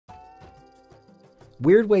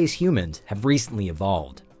Weird ways humans have recently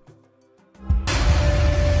evolved.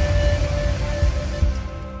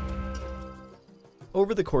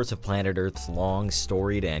 Over the course of planet Earth's long,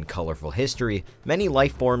 storied, and colorful history, many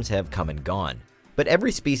life forms have come and gone. But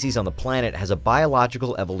every species on the planet has a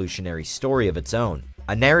biological evolutionary story of its own,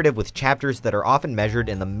 a narrative with chapters that are often measured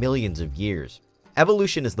in the millions of years.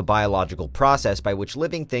 Evolution is the biological process by which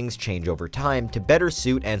living things change over time to better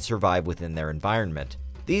suit and survive within their environment.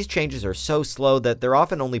 These changes are so slow that they're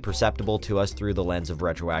often only perceptible to us through the lens of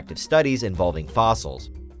retroactive studies involving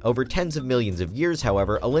fossils. Over tens of millions of years,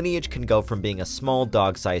 however, a lineage can go from being a small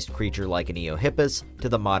dog-sized creature like an Eohippus to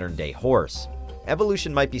the modern-day horse.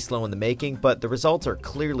 Evolution might be slow in the making, but the results are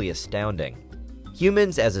clearly astounding.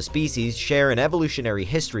 Humans as a species share an evolutionary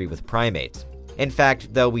history with primates. In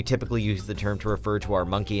fact, though we typically use the term to refer to our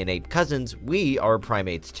monkey and ape cousins, we are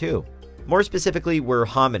primates too. More specifically, we're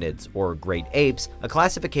hominids, or great apes, a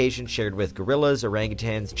classification shared with gorillas,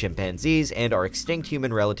 orangutans, chimpanzees, and our extinct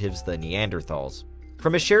human relatives, the Neanderthals.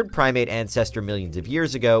 From a shared primate ancestor millions of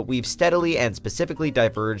years ago, we've steadily and specifically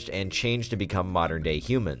diverged and changed to become modern-day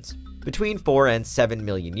humans. Between 4 and 7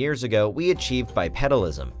 million years ago, we achieved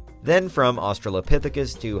bipedalism. Then from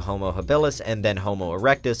Australopithecus to Homo habilis and then Homo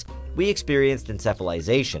erectus, we experienced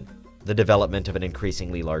encephalization, the development of an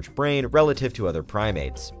increasingly large brain relative to other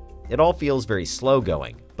primates. It all feels very slow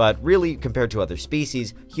going, but really, compared to other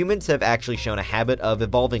species, humans have actually shown a habit of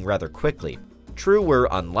evolving rather quickly. True, we're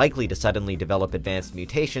unlikely to suddenly develop advanced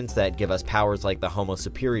mutations that give us powers like the Homo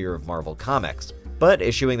Superior of Marvel Comics, but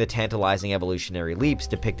issuing the tantalizing evolutionary leaps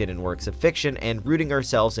depicted in works of fiction and rooting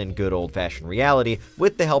ourselves in good old-fashioned reality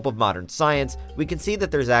with the help of modern science, we can see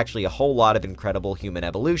that there's actually a whole lot of incredible human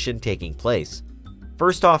evolution taking place.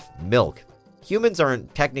 First off, milk. Humans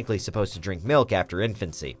aren't technically supposed to drink milk after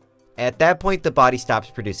infancy. At that point, the body stops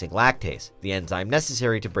producing lactase, the enzyme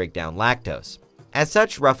necessary to break down lactose. As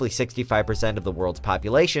such, roughly 65% of the world's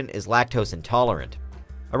population is lactose intolerant.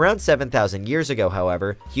 Around 7,000 years ago,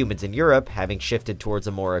 however, humans in Europe, having shifted towards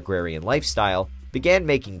a more agrarian lifestyle, began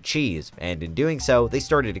making cheese, and in doing so, they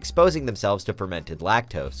started exposing themselves to fermented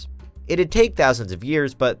lactose. It'd take thousands of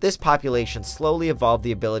years, but this population slowly evolved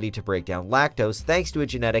the ability to break down lactose thanks to a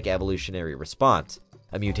genetic evolutionary response,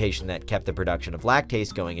 a mutation that kept the production of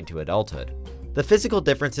lactase going into adulthood. The physical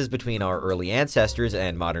differences between our early ancestors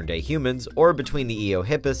and modern-day humans, or between the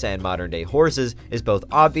Eohippus and modern-day horses, is both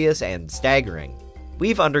obvious and staggering.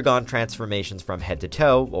 We've undergone transformations from head to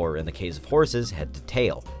toe, or in the case of horses, head to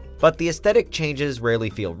tail. But the aesthetic changes rarely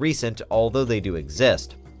feel recent, although they do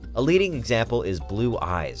exist. A leading example is blue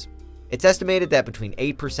eyes. It's estimated that between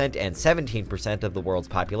 8% and 17% of the world's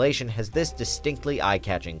population has this distinctly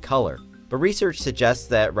eye-catching color. But research suggests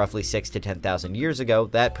that roughly 6,000 to 10,000 years ago,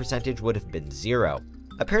 that percentage would have been 0.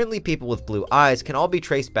 Apparently, people with blue eyes can all be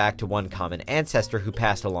traced back to one common ancestor who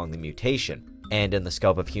passed along the mutation. And in the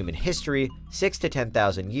scope of human history, 6,000 to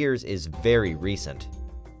 10,000 years is very recent.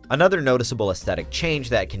 Another noticeable aesthetic change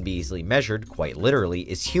that can be easily measured, quite literally,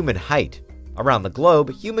 is human height. Around the globe,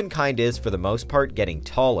 humankind is, for the most part, getting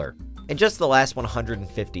taller. In just the last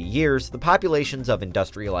 150 years, the populations of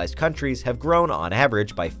industrialized countries have grown on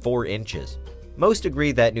average by 4 inches. Most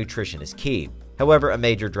agree that nutrition is key. However, a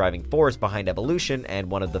major driving force behind evolution,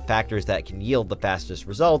 and one of the factors that can yield the fastest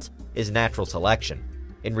results, is natural selection.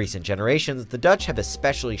 In recent generations, the Dutch have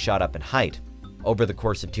especially shot up in height. Over the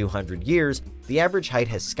course of 200 years, the average height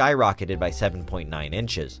has skyrocketed by 7.9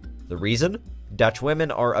 inches. The reason? Dutch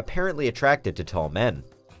women are apparently attracted to tall men.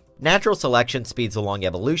 Natural selection speeds along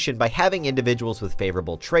evolution by having individuals with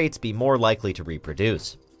favorable traits be more likely to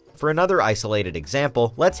reproduce. For another isolated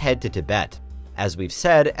example, let's head to Tibet. As we've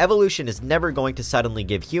said, evolution is never going to suddenly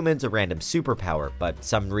give humans a random superpower, but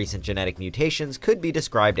some recent genetic mutations could be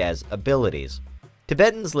described as abilities.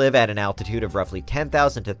 Tibetans live at an altitude of roughly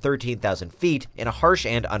 10,000 to 13,000 feet in a harsh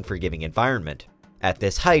and unforgiving environment. At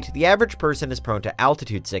this height, the average person is prone to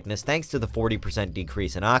altitude sickness thanks to the 40%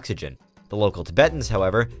 decrease in oxygen. The local Tibetans,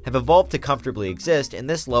 however, have evolved to comfortably exist in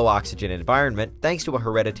this low-oxygen environment thanks to a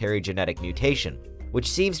hereditary genetic mutation, which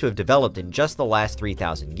seems to have developed in just the last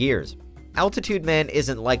 3,000 years. Altitude Man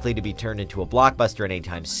isn't likely to be turned into a blockbuster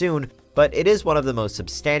anytime soon, but it is one of the most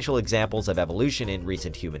substantial examples of evolution in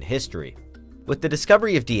recent human history. With the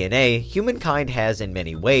discovery of DNA, humankind has, in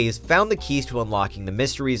many ways, found the keys to unlocking the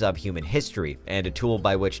mysteries of human history, and a tool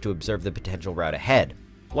by which to observe the potential route ahead.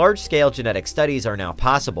 Large-scale genetic studies are now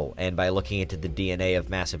possible, and by looking into the DNA of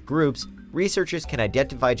massive groups, researchers can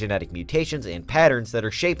identify genetic mutations and patterns that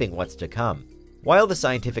are shaping what's to come. While the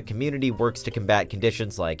scientific community works to combat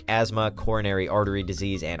conditions like asthma, coronary artery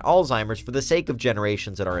disease, and Alzheimer's for the sake of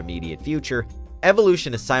generations in our immediate future,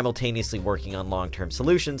 Evolution is simultaneously working on long-term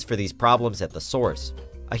solutions for these problems at the source.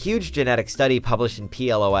 A huge genetic study published in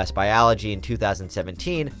PLOS Biology in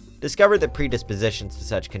 2017 discovered that predispositions to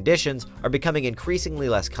such conditions are becoming increasingly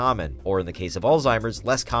less common, or in the case of Alzheimer's,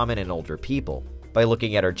 less common in older people. By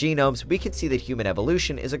looking at our genomes, we can see that human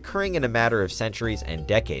evolution is occurring in a matter of centuries and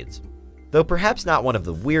decades. Though perhaps not one of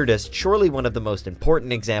the weirdest, surely one of the most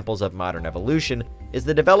important examples of modern evolution is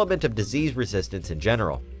the development of disease resistance in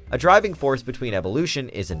general. A driving force between evolution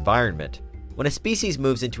is environment. When a species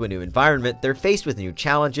moves into a new environment, they're faced with new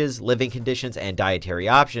challenges, living conditions, and dietary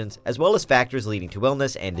options, as well as factors leading to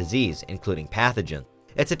illness and disease, including pathogens.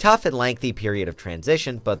 It's a tough and lengthy period of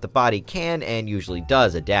transition, but the body can and usually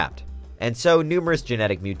does adapt. And so, numerous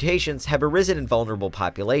genetic mutations have arisen in vulnerable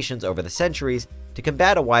populations over the centuries to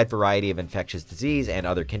combat a wide variety of infectious disease and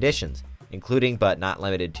other conditions, including but not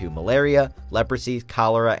limited to malaria, leprosy,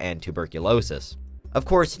 cholera, and tuberculosis. Of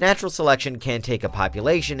course, natural selection can take a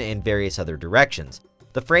population in various other directions.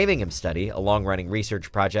 The Framingham study, a long-running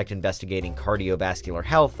research project investigating cardiovascular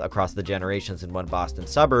health across the generations in one Boston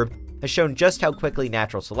suburb, has shown just how quickly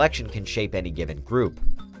natural selection can shape any given group.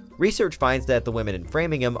 Research finds that the women in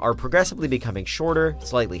Framingham are progressively becoming shorter,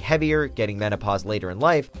 slightly heavier, getting menopause later in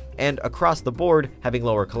life, and across the board, having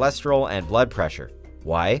lower cholesterol and blood pressure.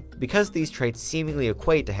 Why? Because these traits seemingly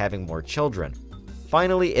equate to having more children.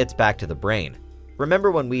 Finally, it's back to the brain.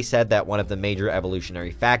 Remember when we said that one of the major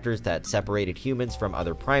evolutionary factors that separated humans from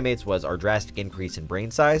other primates was our drastic increase in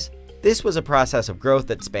brain size? This was a process of growth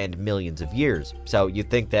that spanned millions of years, so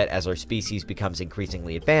you'd think that as our species becomes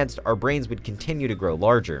increasingly advanced, our brains would continue to grow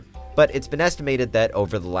larger. But it's been estimated that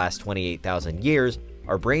over the last 28,000 years,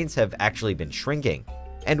 our brains have actually been shrinking.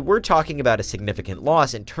 And we're talking about a significant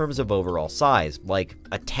loss in terms of overall size, like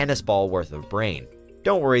a tennis ball worth of brain.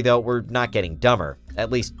 Don't worry though, we're not getting dumber. At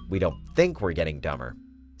least, we don't think we're getting dumber.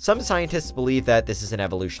 Some scientists believe that this is an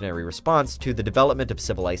evolutionary response to the development of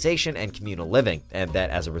civilization and communal living, and that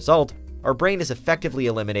as a result, our brain is effectively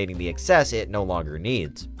eliminating the excess it no longer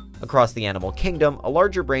needs. Across the animal kingdom, a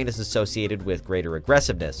larger brain is associated with greater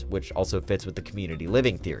aggressiveness, which also fits with the community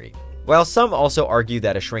living theory. While some also argue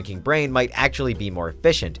that a shrinking brain might actually be more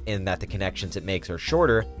efficient in that the connections it makes are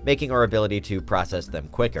shorter, making our ability to process them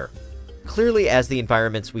quicker. Clearly, as the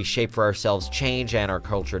environments we shape for ourselves change and our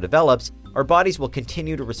culture develops, our bodies will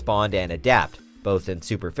continue to respond and adapt, both in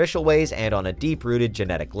superficial ways and on a deep-rooted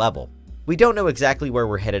genetic level. We don't know exactly where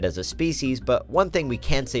we're headed as a species, but one thing we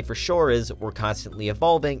can say for sure is we're constantly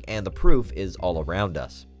evolving and the proof is all around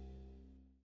us.